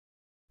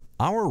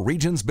Our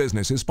Region's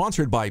Business is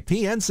sponsored by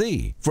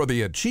PNC for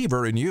the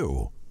Achiever in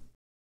You.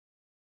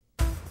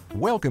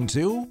 Welcome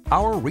to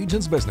Our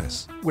Region's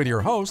Business with your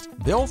host,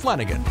 Bill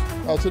Flanagan.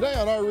 Well, today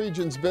on Our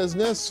Region's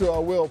Business,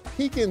 we'll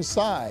peek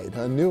inside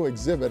a new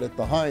exhibit at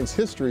the Heinz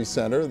History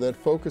Center that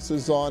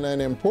focuses on an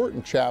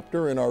important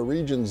chapter in our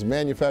region's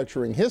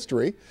manufacturing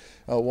history,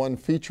 one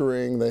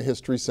featuring the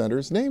History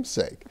Center's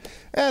namesake.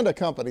 And a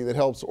company that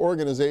helps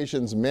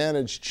organizations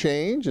manage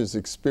change is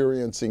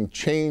experiencing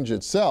change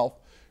itself,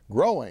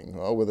 growing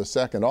with a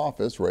second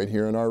office right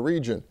here in our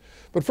region.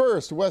 But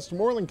first,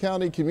 Westmoreland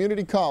County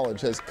Community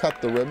College has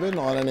cut the ribbon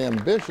on an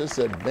ambitious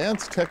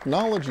Advanced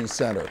Technology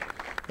Center.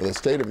 The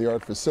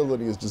state-of-the-art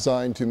facility is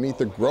designed to meet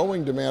the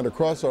growing demand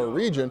across our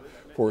region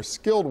for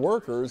skilled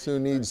workers who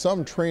need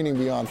some training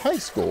beyond high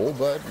school,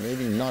 but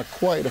maybe not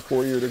quite a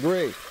four-year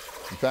degree.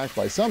 In fact,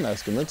 by some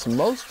estimates,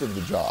 most of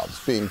the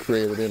jobs being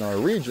created in our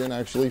region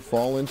actually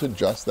fall into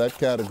just that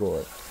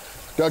category.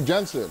 Doug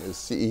Jensen is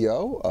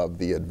CEO of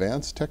the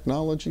Advanced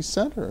Technology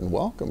Center, and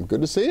welcome.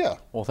 Good to see you.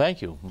 Well,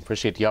 thank you.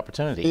 Appreciate the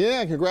opportunity.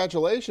 Yeah,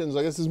 congratulations.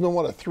 I guess it's been,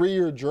 what, a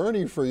three-year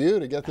journey for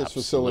you to get this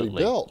facility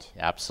built.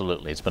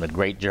 Absolutely. It's been a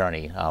great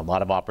journey. A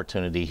lot of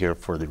opportunity here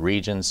for the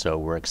region, so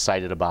we're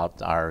excited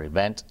about our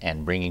event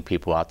and bringing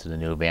people out to the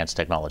new Advanced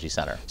Technology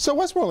Center. So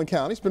Westmoreland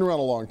County's been around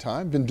a long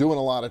time, been doing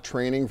a lot of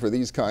training for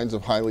these kinds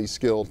of highly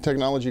skilled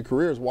technology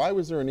careers. Why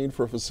was there a need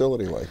for a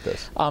facility like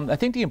this? I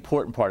think the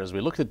important part is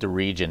we looked at the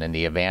region and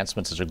the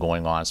advancements that are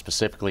going on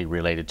specifically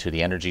related to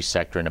the energy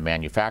sector and the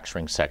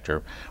manufacturing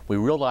sector. We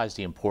realized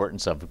the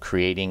importance of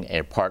creating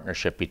a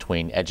partnership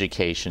between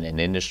education and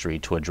industry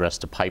to address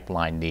the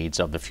pipeline needs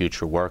of the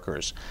future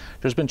workers.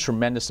 There's been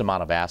tremendous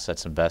amount of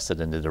assets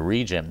invested into the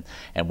region,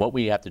 and what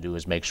we have to do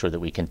is make sure that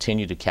we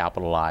continue to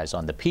capitalize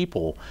on the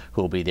people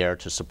who will be there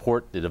to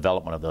support the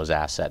development of those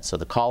assets. So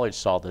the college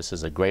saw this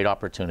as a great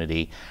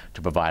opportunity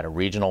to provide a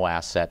regional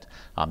asset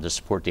to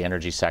support the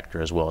energy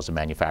sector as well as the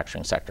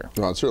manufacturing sector.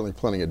 Well, certainly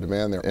plenty of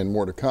demand there and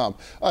more to come.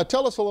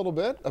 Tell us a little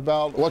bit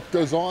about what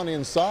goes on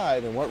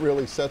inside and what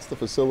really sets the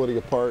facility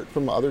apart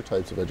from other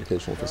types of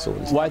educational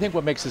facilities. Well, I think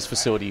what makes this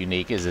facility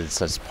unique is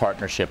its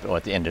partnership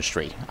with the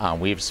industry.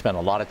 We've spent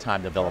a lot of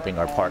time developing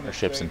our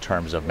partnerships in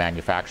terms of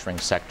manufacturing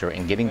sector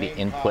and getting the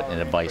input and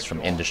advice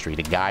from industry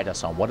to guide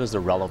us on what is the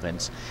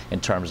relevance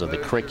in terms of the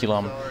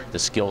curriculum, the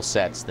skill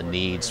sets, the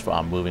needs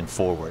moving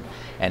forward,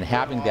 and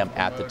having them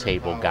at the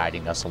table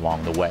guiding us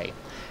along the way.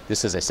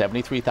 This is a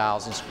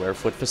 73,000 square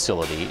foot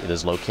facility. It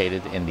is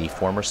located in the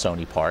former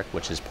Sony Park,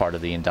 which is part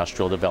of the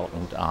industrial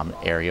development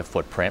area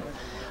footprint.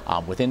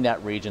 Within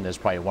that region, there's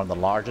probably one of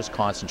the largest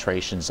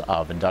concentrations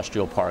of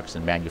industrial parks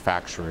and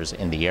manufacturers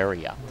in the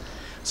area.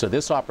 So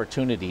this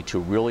opportunity to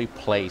really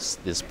place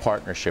this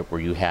partnership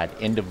where you had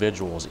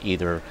individuals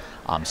either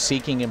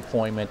seeking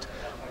employment,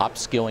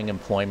 upskilling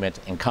employment,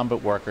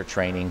 incumbent worker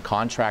training,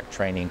 contract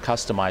training,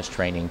 customized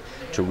training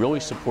to really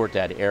support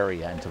that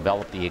area and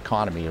develop the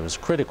economy, it was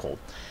critical.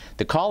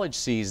 The college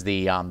sees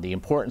the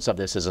importance of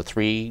this as a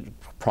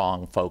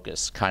three-pronged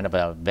focus, kind of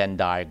a Venn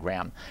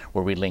diagram,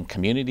 where we link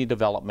community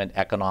development,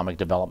 economic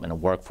development,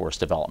 and workforce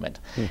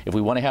development. If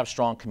we want to have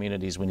strong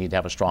communities, we need to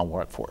have a strong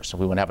workforce. If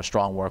we want to have a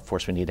strong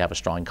workforce, we need to have a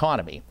strong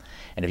economy.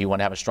 And if you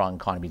want to have a strong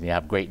economy, you need to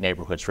have great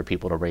neighborhoods for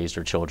people to raise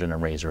their children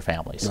and raise their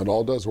families. It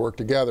all does work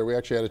together. We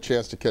actually had a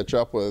chance to catch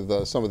up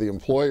with some of the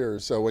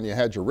employers when you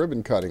had your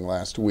ribbon cutting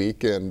last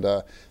week, and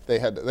they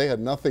had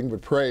nothing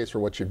but praise for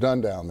what you've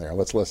done down there.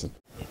 Let's listen.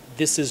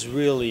 This is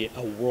really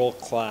a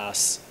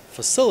world-class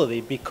facility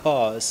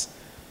because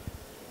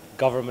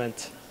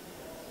government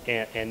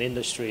and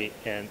industry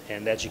and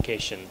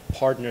education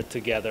partner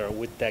together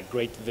with that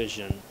great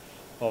vision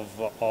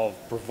of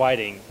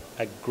providing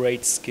a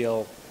great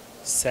skill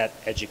set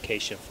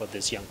education for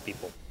these young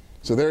people.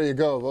 So there you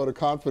go, a vote of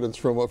confidence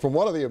from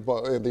one of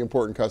the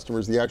important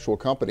customers, the actual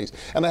companies.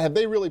 And have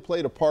they really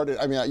played a part in,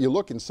 I mean, you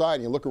look inside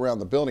and you look around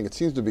the building, it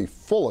seems to be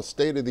full of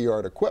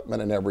state-of-the-art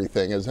equipment and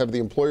everything. Have the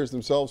employers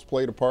themselves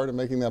played a part in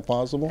making that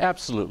possible?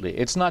 Absolutely.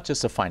 It's not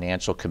just a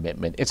financial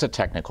commitment, it's a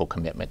technical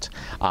commitment.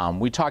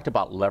 We talked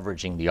about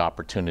leveraging the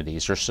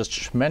opportunities. There's just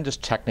tremendous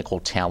technical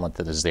talent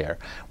that is there.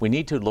 We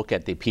need to look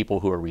at the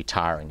people who are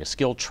retiring, the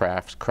skilled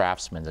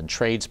craftsmen and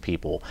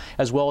tradespeople,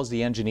 as well as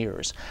the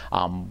engineers.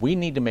 We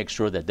need to make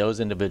sure that those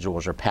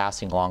individuals are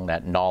passing along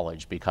that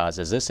knowledge, because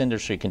as this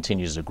industry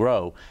continues to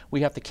grow, we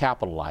have to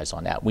capitalize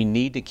on that. We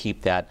need to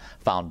keep that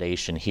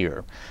foundation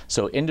here.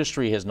 So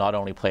industry has not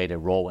only played a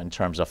role in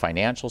terms of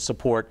financial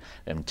support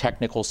and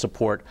technical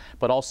support,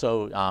 but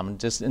also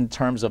just in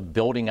terms of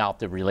building out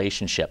the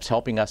relationships,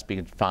 helping us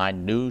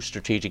find new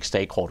strategic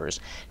stakeholders,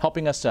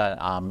 helping us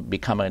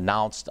become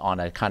announced on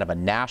a kind of a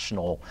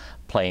national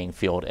playing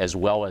field as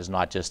well as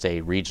not just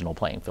a regional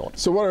playing field.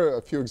 So what are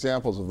a few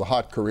examples of the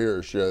hot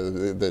careers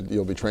that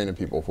you'll be training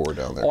people for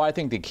down there? Well, I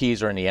think the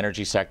keys are in the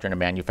energy sector and the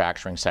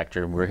manufacturing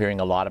sector. We're hearing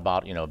a lot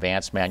about,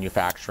 advanced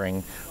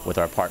manufacturing with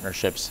our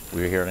partnerships.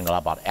 We're hearing a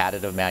lot about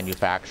additive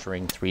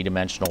manufacturing,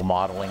 three-dimensional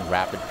modeling,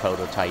 rapid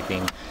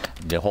prototyping,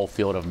 the whole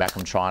field of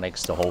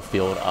mechatronics, the whole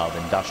field of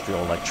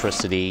industrial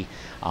electricity,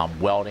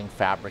 welding,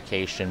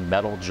 fabrication,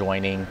 metal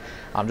joining.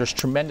 There's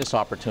tremendous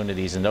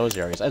opportunities in those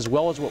areas, as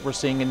well as what we're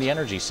seeing in the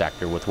energy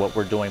sector with what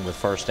we're doing with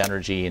First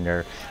Energy and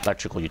their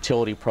electrical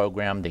utility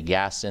program, the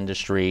gas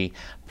industry,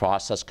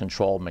 process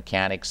control,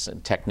 mechanics,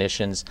 and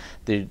technicians.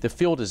 The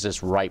field is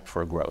just ripe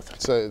for growth.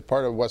 It's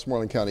part of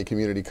Westmoreland County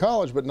Community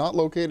College, but not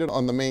located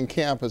on the main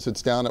campus.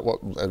 It's down at what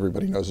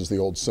everybody knows as the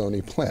old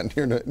Sony plant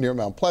near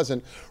Mount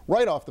Pleasant,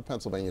 right off the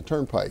Pennsylvania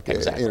Turnpike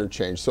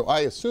interchange. So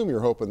I assume you're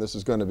hoping this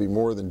is going to be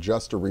more than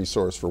just a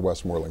resource for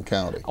Westmoreland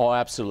County. Oh,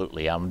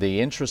 absolutely. The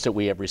interest that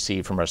we have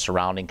received from our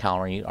surrounding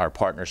county, our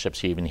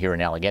partnerships even here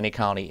in Allegheny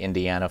County,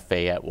 Indiana,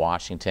 Fayette,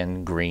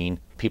 Washington, Greene.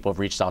 People have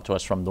reached out to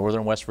us from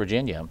northern West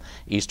Virginia,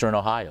 eastern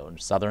Ohio,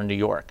 and southern New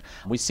York.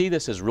 We see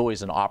this as really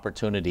as an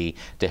opportunity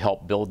to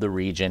help build the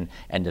region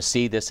and to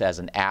see this as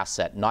an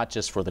asset, not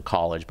just for the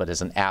college, but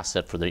as an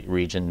asset for the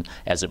region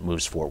as it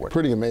moves forward.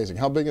 Pretty amazing.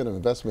 How big an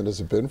investment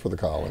has it been for the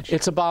college?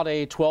 It's about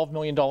a $12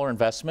 million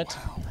investment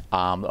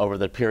over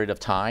the period of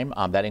time.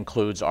 That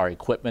includes our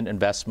equipment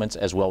investments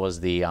as well as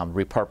the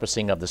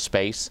repurposing of the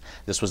space.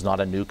 This was not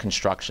a new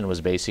construction. It was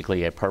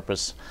basically a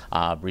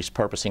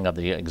repurposing of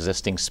the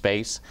existing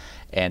space.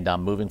 And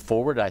moving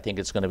forward, I think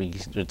it's going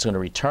to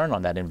return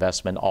on that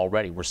investment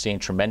already. We're seeing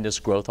tremendous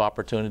growth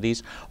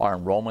opportunities. Our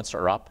enrollments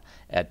are up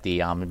at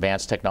the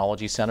Advanced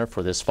Technology Center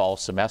for this fall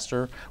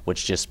semester,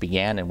 which just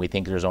began, and we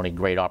think there's only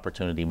great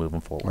opportunity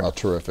moving forward. Well,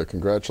 terrific.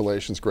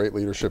 Congratulations. Great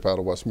leadership out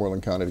of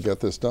Westmoreland County to get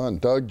this done.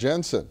 Doug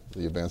Jensen,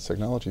 the Advanced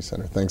Technology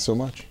Center. Thanks so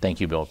much.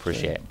 Thank you, Bill.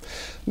 Appreciate it.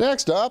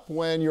 Next up,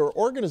 when your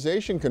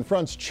organization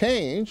confronts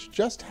change,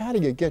 just how do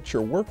you get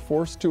your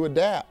workforce to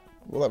adapt?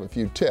 We'll have a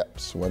few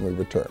tips when we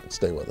return.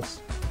 Stay with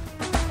us.